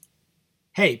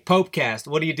Hey, Popecast,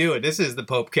 what are you doing? This is the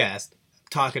Popecast.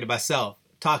 Talking to myself,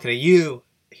 talking to you.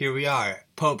 Here we are,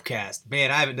 Popecast.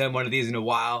 Man, I haven't done one of these in a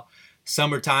while.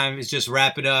 Summertime is just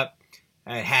wrapping up.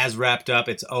 It has wrapped up.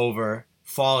 It's over.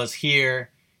 Fall is here.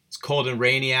 It's cold and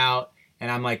rainy out.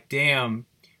 And I'm like, damn,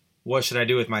 what should I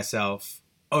do with myself?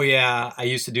 Oh, yeah, I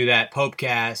used to do that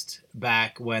Popecast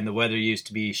back when the weather used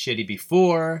to be shitty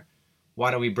before. Why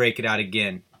don't we break it out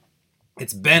again?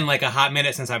 It's been like a hot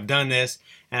minute since I've done this,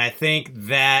 and I think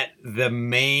that the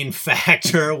main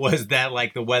factor was that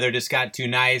like the weather just got too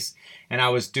nice and I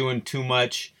was doing too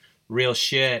much real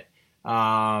shit,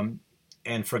 and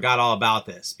forgot all about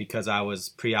this because I was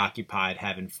preoccupied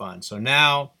having fun. So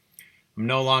now I'm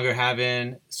no longer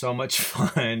having so much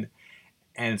fun,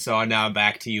 and so now I'm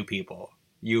back to you people.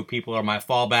 You people are my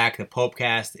fallback. The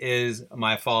Popecast is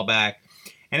my fallback,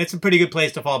 and it's a pretty good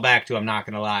place to fall back to, I'm not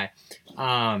going to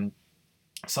lie.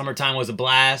 Summertime was a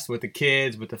blast with the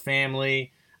kids, with the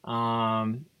family,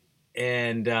 and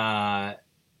there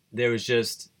was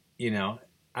just,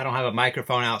 I don't have a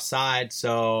microphone outside,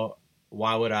 so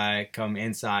why would I come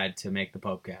inside to make the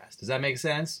podcast? Does that make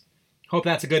sense? Hope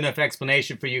that's a good enough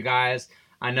explanation for you guys.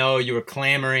 I know you were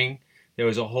clamoring. There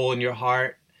was a hole in your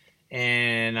heart,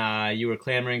 and you were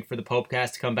clamoring for the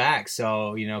Popecast to come back.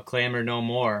 So, clamor no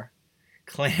more.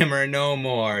 Clamor no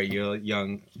more, you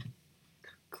young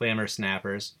clamor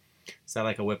snappers. Is that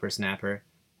like a whippersnapper?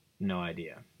 No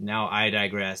idea. Now I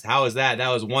digress. How was that? That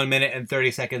was 1 minute and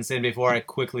 30 seconds in before I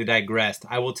quickly digressed.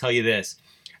 I will tell you this.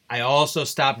 I also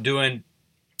stopped doing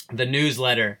the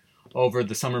newsletter over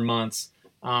the summer months,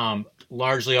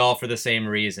 largely all for the same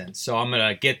reason. So I'm going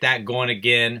to get that going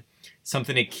again,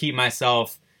 something to keep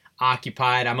myself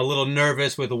occupied. I'm a little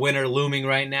nervous with winter looming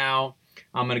right now.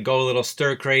 I'm going to go a little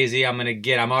stir crazy. I'm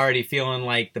already feeling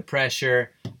like the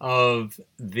pressure of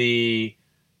the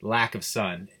lack of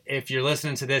sun. If you're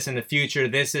listening to this in the future,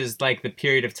 this is like the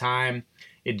period of time.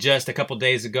 It just a couple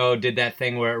days ago did that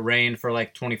thing where it rained for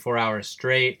like 24 hours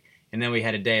straight, and then we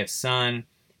had a day of sun,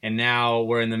 and now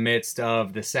we're in the midst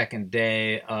of the second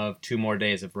day of 2 more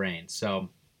days of rain. So,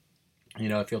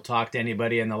 if you'll talk to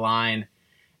anybody in the line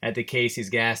at the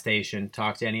Casey's gas station,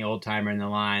 talk to any old timer in the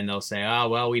line, they'll say, oh,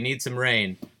 well, we need some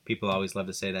rain. People always love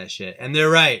to say that shit. And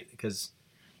they're right, because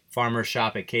farmers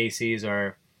shop at Casey's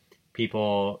or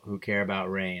people who care about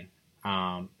rain.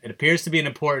 It appears to be an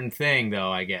important thing,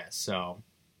 though, I guess. So,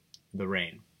 the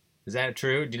rain. Is that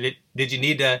true? Did you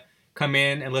need to come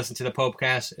in and listen to the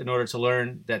Popecast in order to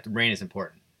learn that the rain is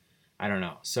important? I don't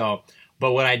know. So,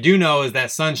 but what I do know is that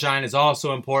sunshine is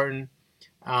also important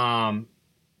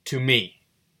to me.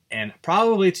 And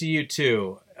probably to you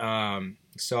too.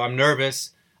 So I'm nervous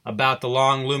about the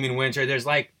long looming winter. There's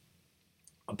like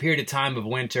a period of time of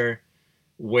winter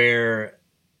where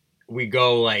we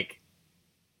go like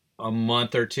a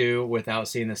month or two without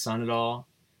seeing the sun at all.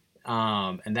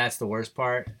 And that's the worst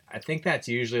part. I think that's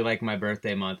usually like my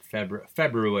birthday month,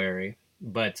 February.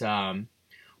 But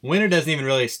winter doesn't even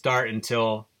really start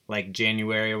until like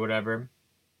January or whatever.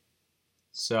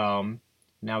 So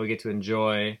now we get to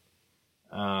enjoy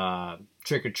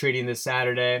trick-or-treating this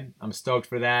Saturday. I'm stoked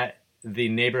for that. The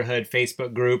neighborhood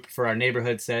Facebook group for our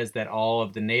neighborhood says that all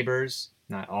of the neighbors,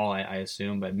 not all I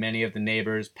assume, but many of the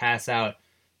neighbors pass out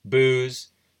booze,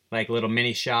 like little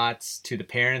mini shots to the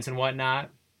parents and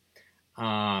whatnot.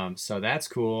 So that's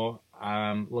cool.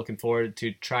 I'm looking forward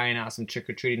to trying out some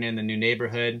trick-or-treating in the new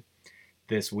neighborhood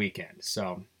this weekend.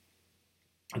 So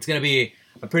it's going to be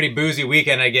a pretty boozy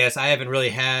weekend, I guess. I haven't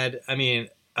really had,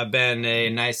 I've been a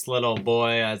nice little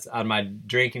boy as on my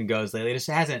drinking goes lately. It just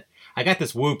hasn't. I got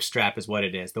this Whoop strap is what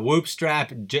it is. The Whoop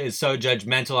strap is so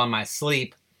judgmental on my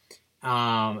sleep.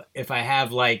 If I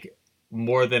have like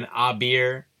more than a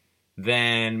beer,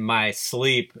 then my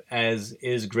sleep as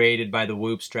is graded by the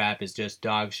Whoop strap is just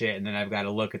dog shit. And then I've got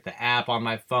to look at the app on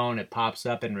my phone. It pops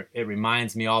up and it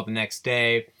reminds me all the next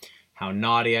day how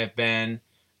naughty I've been,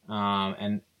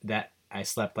 and that I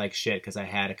slept like shit because I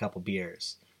had a couple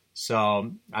beers.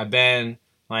 So I've been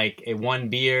like a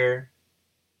beer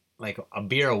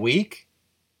a week,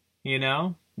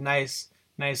 nice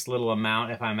little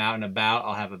amount. If I'm out and about,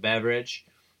 I'll have a beverage.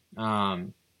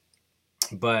 But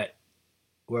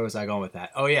where was I going with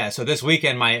that? Oh yeah. So this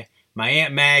weekend, my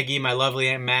Aunt Maggie, my lovely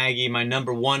Aunt Maggie, my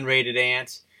number 1 rated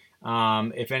aunt.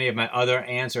 If any of my other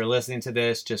aunts are listening to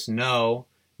this, just know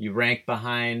you rank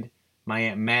behind my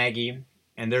Aunt Maggie.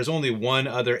 And there's only one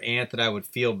other aunt that I would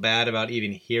feel bad about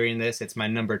even hearing this. It's my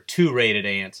number 2 rated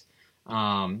aunt,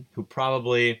 who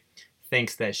probably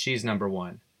thinks that she's number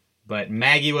 1. But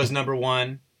Maggie was number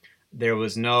 1. There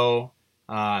was no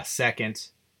second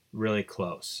really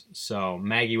close. So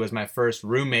Maggie was my first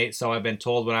roommate. So I've been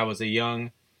told when I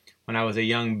when I was a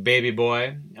young baby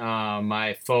boy.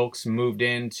 My folks moved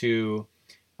into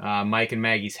Mike and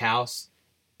Maggie's house,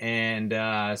 and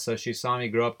so she saw me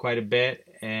grow up quite a bit,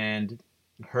 and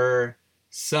her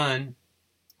son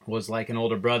was like an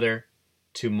older brother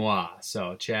to moi.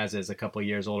 So Chaz is a couple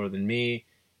years older than me,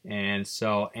 and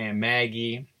so Aunt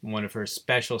Maggie, one of her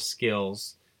special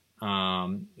skills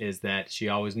is that she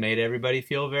always made everybody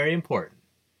feel very important.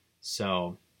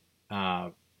 So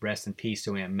rest in peace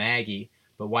to Aunt Maggie.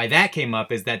 But why that came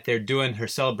up is that they're doing her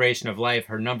celebration of life.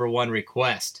 Her number one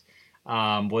request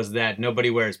was that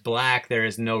nobody wears black. There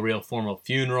is no real formal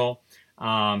funeral.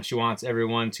 She wants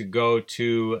everyone to go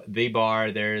to the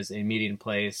bar. There's a meeting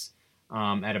place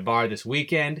at a bar this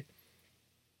weekend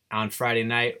on Friday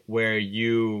night where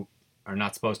you are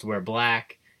not supposed to wear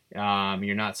black.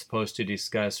 You're not supposed to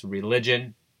discuss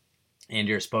religion, and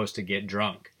you're supposed to get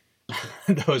drunk.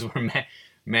 Those were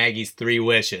Maggie's 3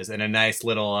 wishes and a nice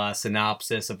little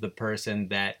synopsis of the person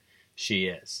that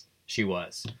she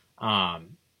was.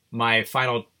 My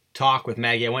final talk with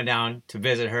Maggie, I went down to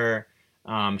visit her.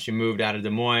 She moved out of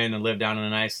Des Moines and lived down in a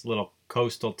nice little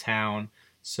coastal town.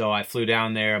 So I flew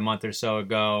down there a month or so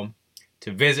ago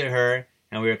to visit her,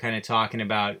 and we were kind of talking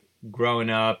about growing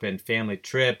up and family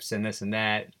trips and this and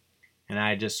that. And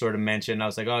I just sort of mentioned, I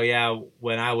was like, oh yeah,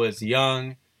 when I was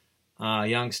youngster,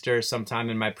 sometime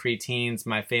in my preteens,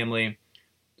 my family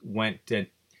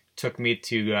took me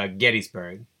to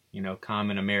Gettysburg,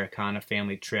 common Americana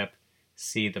family trip,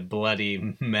 see the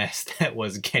bloody mess that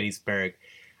was Gettysburg,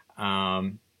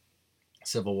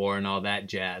 Civil War and all that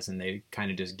jazz. And they kind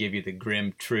of just give you the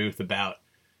grim truth about,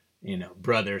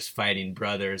 brothers fighting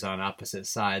brothers on opposite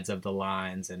sides of the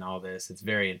lines and all this. It's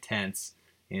very intense.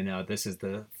 This is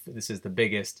the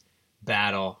biggest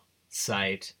battle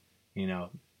site.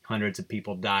 Hundreds of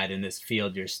people died in this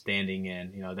field you're standing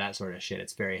in. That sort of shit.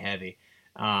 It's very heavy.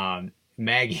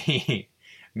 Maggie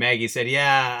said,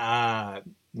 yeah,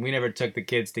 we never took the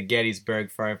kids to Gettysburg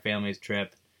for our family's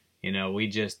trip. We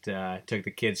just took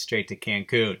the kids straight to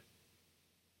Cancun.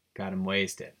 Got them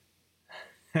wasted.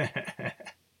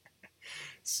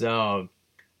 So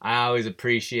I always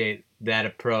appreciate that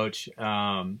approach.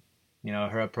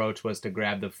 Her approach was to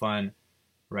grab the fun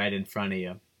right in front of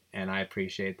you, and I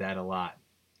appreciate that a lot.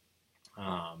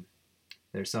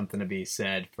 There's something to be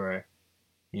said for,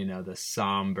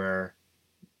 the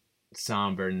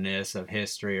somberness of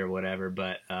history or whatever,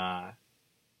 but I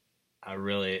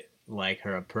really like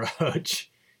her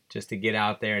approach, just to get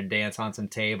out there and dance on some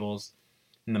tables.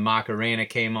 And the Macarena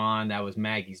came on. That was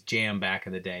Maggie's jam back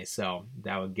in the day, so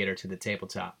that would get her to the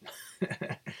tabletop.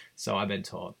 So I've been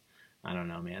told. I don't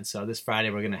know, man. So this Friday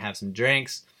we're going to have some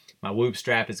drinks. My whoop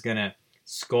strap is going to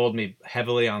scold me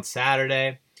heavily on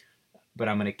Saturday, but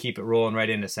I'm going to keep it rolling right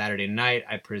into Saturday night,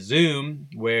 I presume,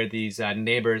 where these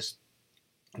neighbors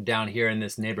down here in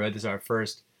this neighborhood, this is our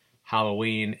first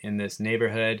Halloween in this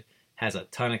neighborhood, has a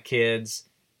ton of kids,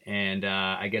 and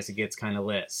I guess it gets kind of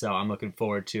lit. So I'm looking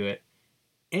forward to it.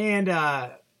 And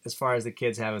as far as the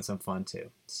kids having some fun too.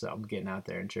 So I'm getting out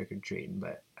there and trick-or-treating,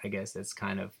 but I guess it's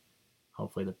kind of,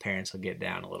 hopefully the parents will get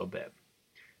down a little bit.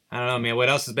 I don't know, man. What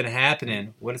else has been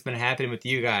happening? What has been happening with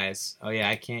you guys? Oh yeah,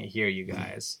 I can't hear you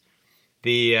guys.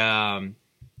 I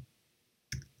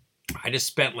just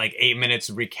spent like 8 minutes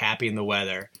recapping the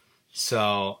weather.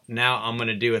 So now I'm going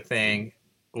to do a thing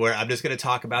where I'm just going to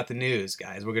talk about the news,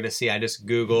 guys. We're going to see. I just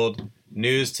Googled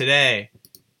news today.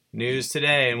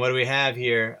 And what do we have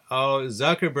here? Oh,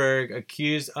 Zuckerberg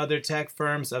accused other tech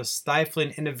firms of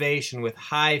stifling innovation with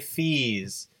high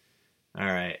fees. All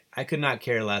right. I could not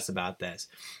care less about this.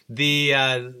 The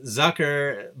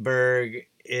Zuckerberg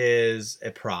is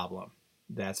a problem.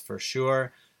 That's for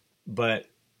sure. But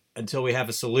until we have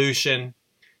a solution,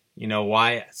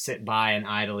 why sit by and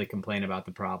idly complain about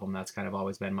the problem? That's kind of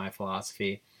always been my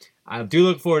philosophy. I do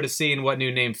look forward to seeing what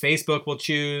new name Facebook will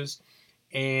choose.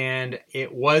 And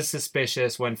it was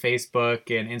suspicious when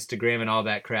Facebook and Instagram and all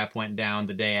that crap went down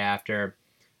the day after.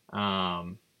 I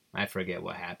forget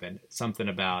what happened. Something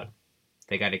about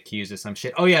they got accused of some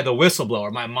shit. Oh, yeah, the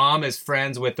whistleblower. My mom is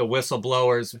friends with the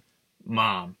whistleblower's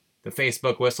mom. The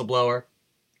Facebook whistleblower.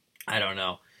 I don't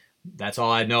know. That's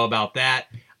all I know about that.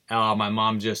 My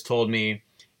mom just told me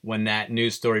when that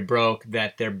news story broke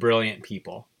that they're brilliant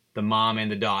people. The mom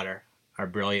and the daughter are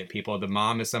brilliant people. The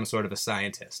mom is some sort of a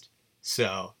scientist.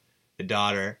 So the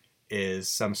daughter is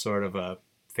some sort of a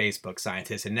Facebook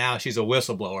scientist. And now she's a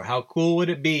whistleblower. How cool would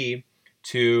it be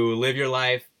to live your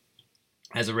life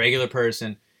as a regular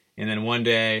person and then one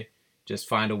day just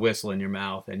find a whistle in your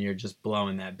mouth and you're just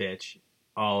blowing that bitch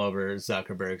all over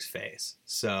Zuckerberg's face?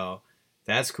 So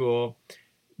that's cool.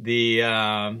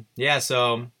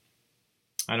 So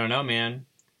I don't know, man.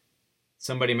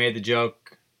 somebody made the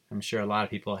joke. I'm sure a lot of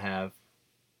people have.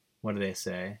 What do they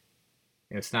say?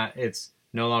 It's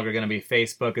no longer going to be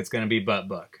Facebook. It's going to be Butt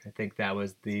Book. I think that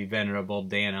was the venerable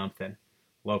Dan Umpton,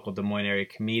 local Des Moines area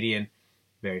comedian.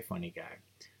 Very funny guy.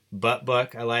 Butt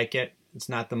Book. I like it. It's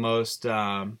not the most.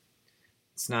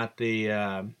 It's not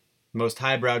the most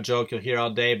highbrow joke you'll hear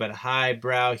all day, but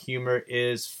highbrow humor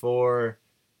is for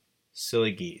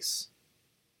silly geese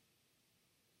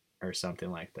or something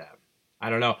like that. I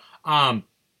don't know.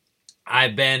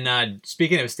 I've been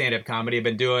speaking of stand-up comedy.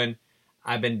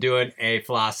 I've been doing a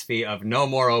philosophy of no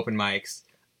more open mics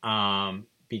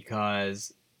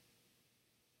because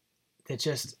they're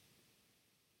just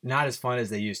not as fun as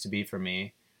they used to be for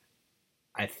me.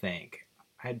 I think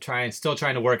still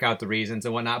trying to work out the reasons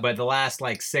and whatnot. But the last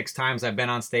like 6 times I've been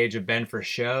on stage have been for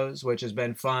shows, which has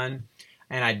been fun.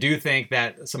 And I do think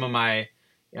that some of my,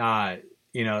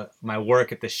 my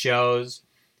work at the shows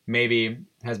maybe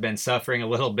has been suffering a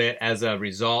little bit as a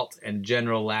result and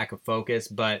general lack of focus.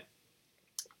 But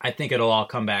I think it'll all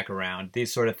come back around.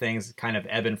 These sort of things kind of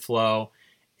ebb and flow.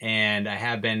 And I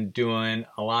have been doing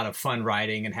a lot of fun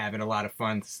writing and having a lot of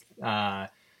fun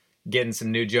getting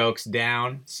some new jokes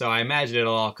down. So I imagine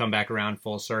it'll all come back around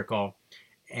full circle.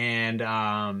 And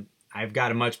I've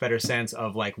got a much better sense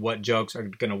of like what jokes are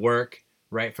going to work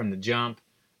right from the jump.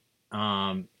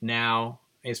 Now,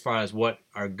 as far as what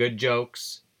are good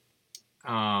jokes,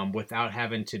 without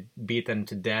having to beat them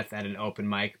to death at an open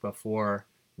mic before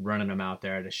running them out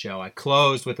there at a show. I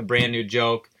closed with a brand new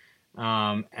joke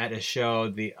at a show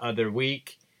the other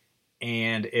week,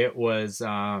 and it was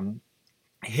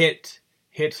hit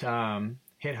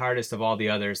hardest of all the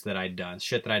others that I'd done.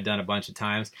 Shit that I'd done a bunch of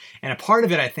times. And a part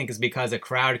of it, I think, is because a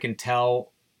crowd can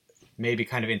tell maybe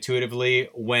kind of intuitively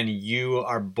when you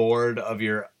are bored of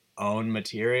your own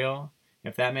material,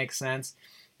 if that makes sense.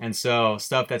 And so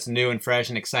stuff that's new and fresh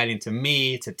and exciting to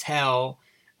me to tell,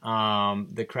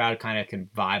 the crowd kind of can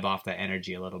vibe off that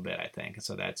energy a little bit, I think. And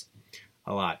so that's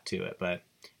a lot to it. But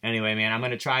anyway, man, I'm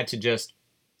going to try to just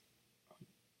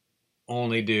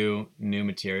only do new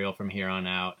material from here on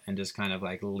out and just kind of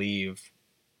like leave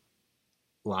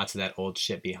lots of that old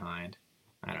shit behind.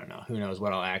 I don't know. Who knows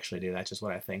what I'll actually do. That's just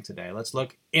what I think today. Let's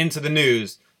look into the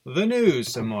news. The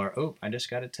news some more. Oh, I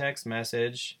just got a text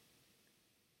message.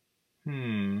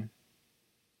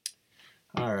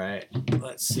 All right.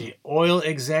 Let's see. Oil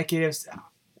executives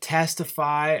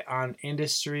testify on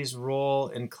industry's role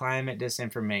in climate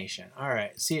disinformation. All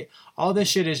right. See, all this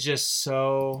shit is just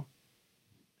so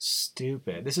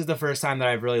stupid. This is the first time that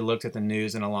I've really looked at the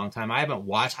news in a long time. I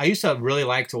used to really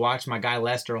like to watch my guy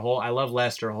Lester Holt. I love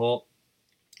Lester Holt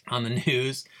on the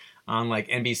news, on like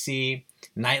NBC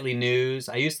Nightly News.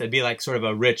 I used to be like sort of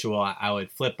a ritual. I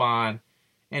would flip on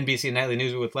NBC Nightly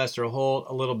News with Lester Holt,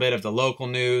 a little bit of the local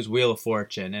news, Wheel of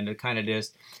Fortune, and it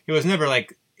was never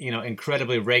like,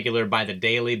 incredibly regular by the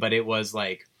daily, but it was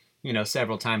like,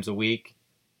 several times a week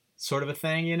sort of a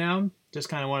thing, just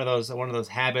kind of one of those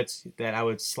habits that I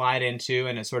would slide into,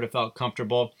 and it sort of felt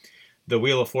comfortable. The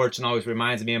Wheel of Fortune always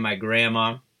reminds me of my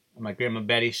grandma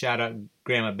Betty. Shout out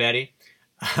Grandma Betty.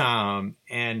 So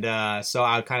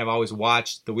I kind of always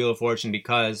watched the Wheel of Fortune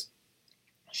because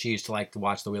she used to like to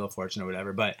watch the Wheel of Fortune or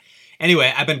whatever. But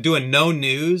anyway, I've been doing no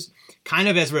news kind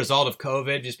of as a result of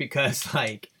COVID, just because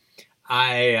like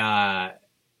I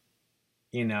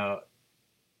didn't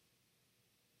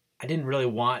really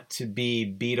want to be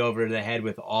beat over the head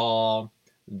with all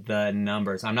the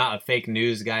numbers. I'm not a fake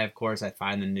news guy, of course. I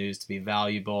find the news to be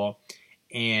valuable.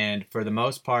 And for the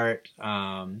most part,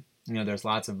 there's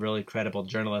lots of really credible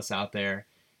journalists out there.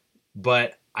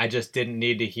 But I just didn't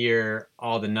need to hear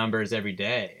all the numbers every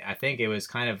day. I think it was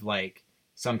kind of like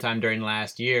sometime during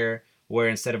last year where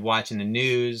instead of watching the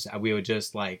news, we would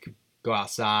just like go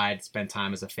outside, spend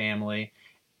time as a family.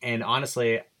 And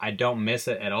honestly, I don't miss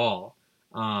it at all.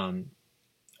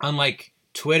 Unlike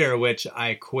Twitter, which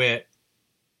I quit,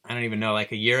 I don't even know,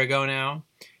 like a year ago now.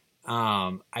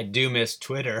 I do miss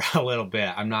Twitter a little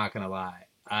bit. I'm not going to lie.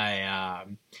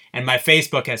 And my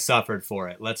Facebook has suffered for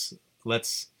it. Let's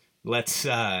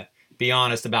be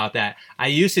honest about that. I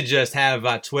used to just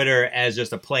have Twitter as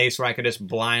just a place where I could just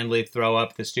blindly throw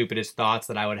up the stupidest thoughts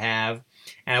that I would have,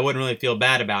 and I wouldn't really feel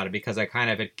bad about it because I kind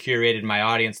of had curated my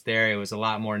audience there. It was a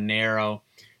lot more narrow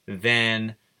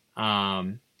than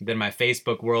my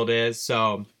Facebook world is.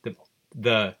 So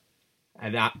the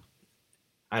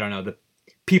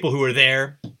people who were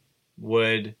there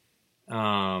would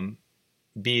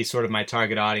be sort of my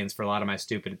target audience for a lot of my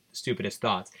stupidest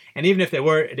thoughts. And even if they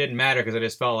were, it didn't matter because I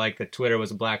just felt like the Twitter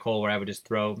was a black hole where I would just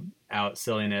throw out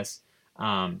silliness.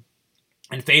 And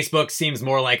Facebook seems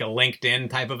more like a LinkedIn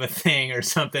type of a thing or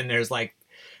something. There's like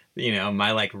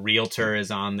my like realtor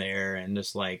is on there, and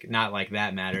just like, not like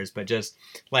that matters, but just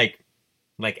like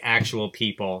actual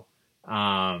people, who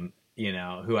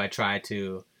I try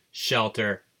to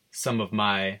shelter some of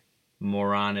my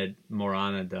moronidom,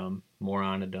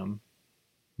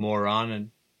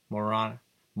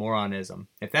 moronism.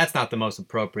 If that's not the most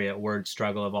appropriate word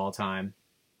struggle of all time,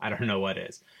 I don't know what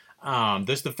is.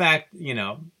 Just the fact,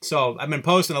 so I've been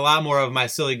posting a lot more of my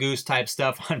silly goose type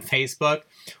stuff on Facebook,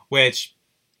 which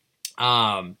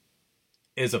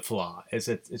is a flaw. It's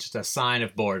just a sign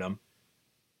of boredom.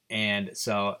 And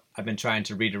so I've been trying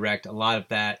to redirect a lot of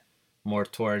that more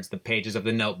towards the pages of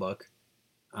the notebook.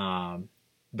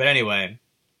 But anyway,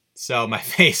 so my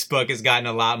Facebook has gotten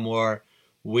a lot more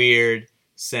weird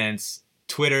since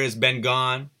Twitter has been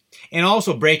gone. And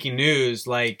also breaking news,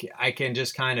 like I can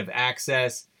just kind of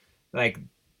access, like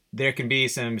there can be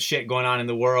some shit going on in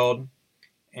the world,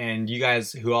 and you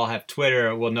guys who all have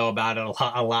Twitter will know about it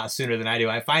a lot sooner than I do.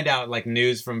 I find out like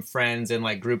news from friends and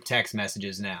like group text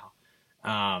messages now.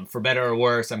 For better or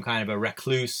worse, I'm kind of a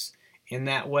recluse in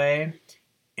that way.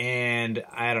 And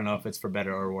I don't know if it's for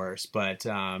better or worse, but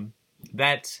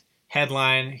that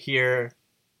headline here,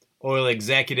 oil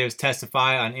executives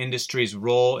testify on industry's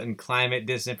role in climate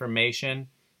disinformation.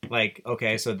 Like,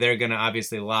 okay, so they're going to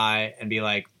obviously lie and be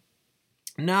like,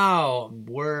 no,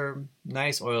 we're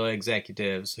nice oil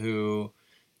executives who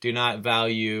do not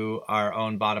value our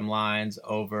own bottom lines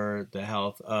over the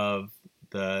health of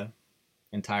the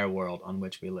entire world on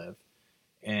which we live.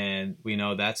 And we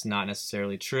know that's not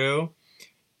necessarily true.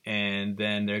 And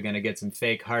then they're going to get some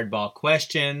fake hardball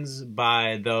questions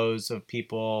by those of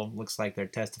people, looks like they're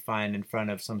testifying in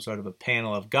front of some sort of a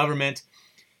panel of government.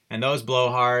 And those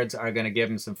blowhards are going to give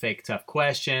them some fake tough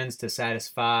questions to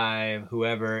satisfy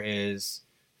whoever is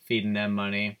feeding them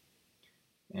money.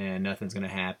 And nothing's going to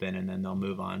happen. And then they'll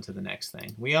move on to the next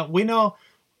thing. We know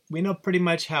pretty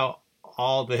much how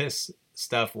all this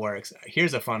stuff works.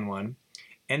 Here's a fun one.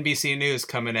 NBC News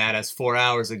coming at us 4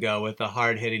 hours ago with the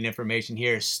hard-hitting information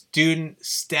here. Student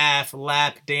staff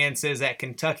lap dances at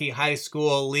Kentucky high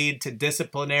school lead to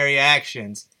disciplinary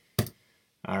actions.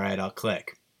 All right, I'll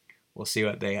click. We'll see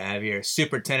what they have here.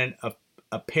 Superintendent of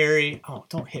Perry. Oh,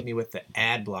 don't hit me with the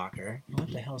ad blocker. What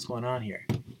the hell is going on here?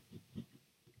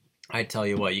 I tell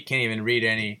you what, you can't even read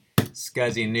any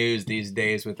scuzzy news these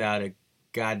days without a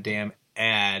goddamn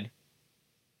ad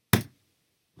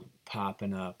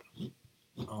popping up.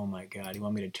 Oh my God, you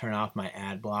want me to turn off my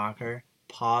ad blocker?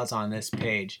 Pause on this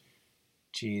page.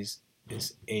 Jeez,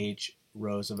 this H.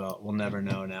 Roosevelt. We'll never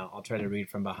know now. I'll try to read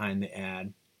from behind the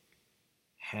ad.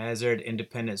 Hazard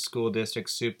Independent School District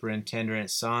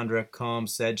Superintendent Sandra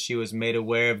Combs said she was made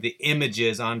aware of the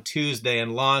images on Tuesday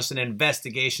and launched an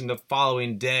investigation the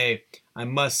following day. I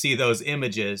must see those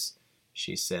images,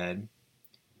 she said.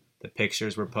 The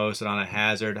pictures were posted on a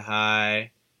Hazard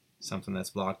High, something that's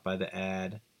blocked by the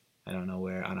ad. I don't know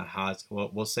where, on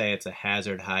we'll say it's a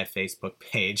Hazard High Facebook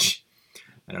page.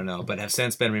 I don't know, but have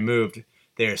since been removed.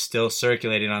 They are still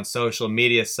circulating on social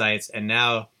media sites and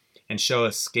show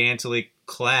a scantily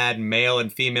clad male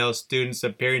and female students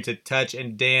appearing to touch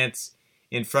and dance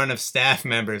in front of staff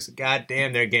members. God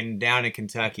damn, they're getting down in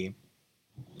Kentucky.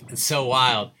 It's so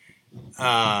wild.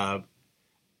 Back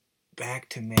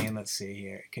to main, let's see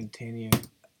here. Continue.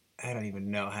 I don't even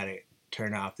know how to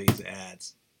turn off these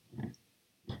ads.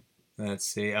 Let's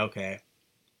see. Okay.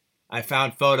 I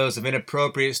found photos of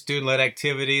inappropriate student-led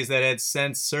activities that had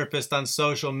since surfaced on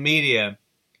social media.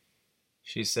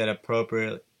 She said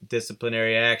appropriate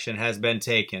disciplinary action has been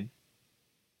taken.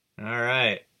 All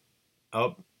right.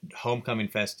 Oh, homecoming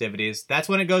festivities. That's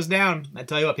when it goes down. I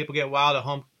tell you what, people get wild at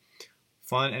home.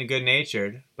 Fun and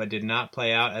good-natured, but did not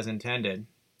play out as intended.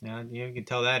 Now, you can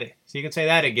tell that. So you can say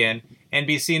that again.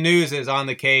 NBC News is on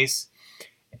the case.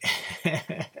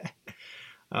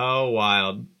 Oh,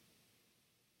 wild.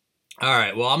 All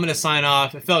right, well, I'm going to sign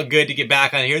off. It felt good to get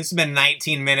back on here. This has been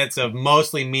 19 minutes of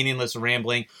mostly meaningless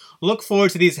rambling. Look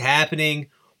forward to these happening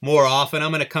more often.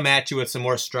 I'm going to come at you with some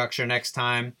more structure next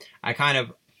time.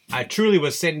 I truly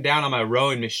was sitting down on my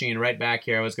rowing machine right back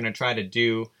here. I was going to try to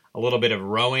do a little bit of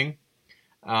rowing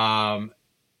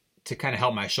to kind of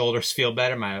help my shoulders feel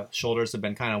better. My shoulders have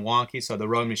been kind of wonky, so the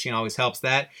rowing machine always helps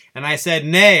that. And I said,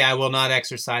 nay, I will not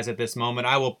exercise at this moment.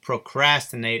 I will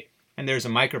procrastinate. And there's a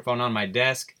microphone on my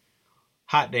desk.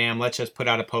 Hot damn, let's just put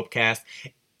out a Popecast.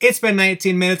 It's been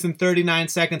 19 minutes and 39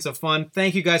 seconds of fun.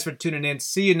 Thank you guys for tuning in.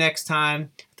 See you next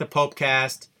time at the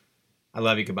Popecast. I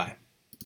love you. Goodbye.